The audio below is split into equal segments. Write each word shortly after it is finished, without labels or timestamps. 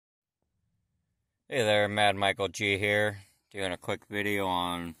Hey there, Mad Michael G here, doing a quick video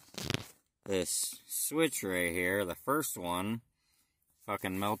on this switch right here. The first one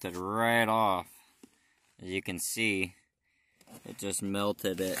fucking melted right off. As you can see, it just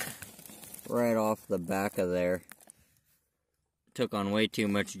melted it right off the back of there. Took on way too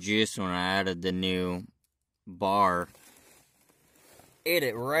much juice when I added the new bar. Ate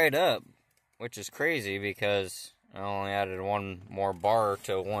it right up, which is crazy because I only added one more bar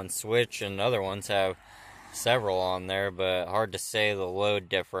to one switch, and other ones have several on there, but hard to say the load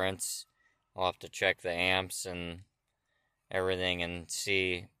difference. I'll have to check the amps and everything and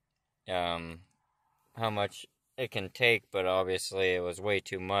see how much it can take, but obviously it was way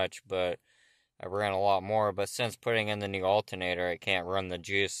too much, but I ran a lot more. But since putting in the new alternator, it can't run the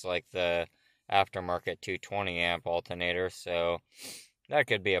juice like the aftermarket 220 amp alternator, so that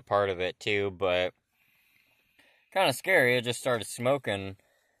could be a part of it too, but kind of scary. It just started smoking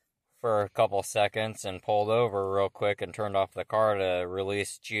for a couple seconds and pulled over real quick and turned off the car to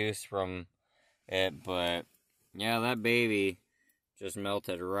release juice from it. But yeah, that baby just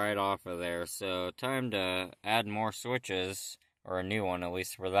melted right off of there. So time to add more switches, or a new one at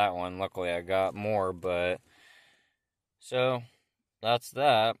least for that one. Luckily I got more, but so that's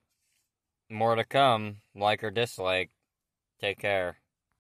that. More to come. Like or dislike. Take care.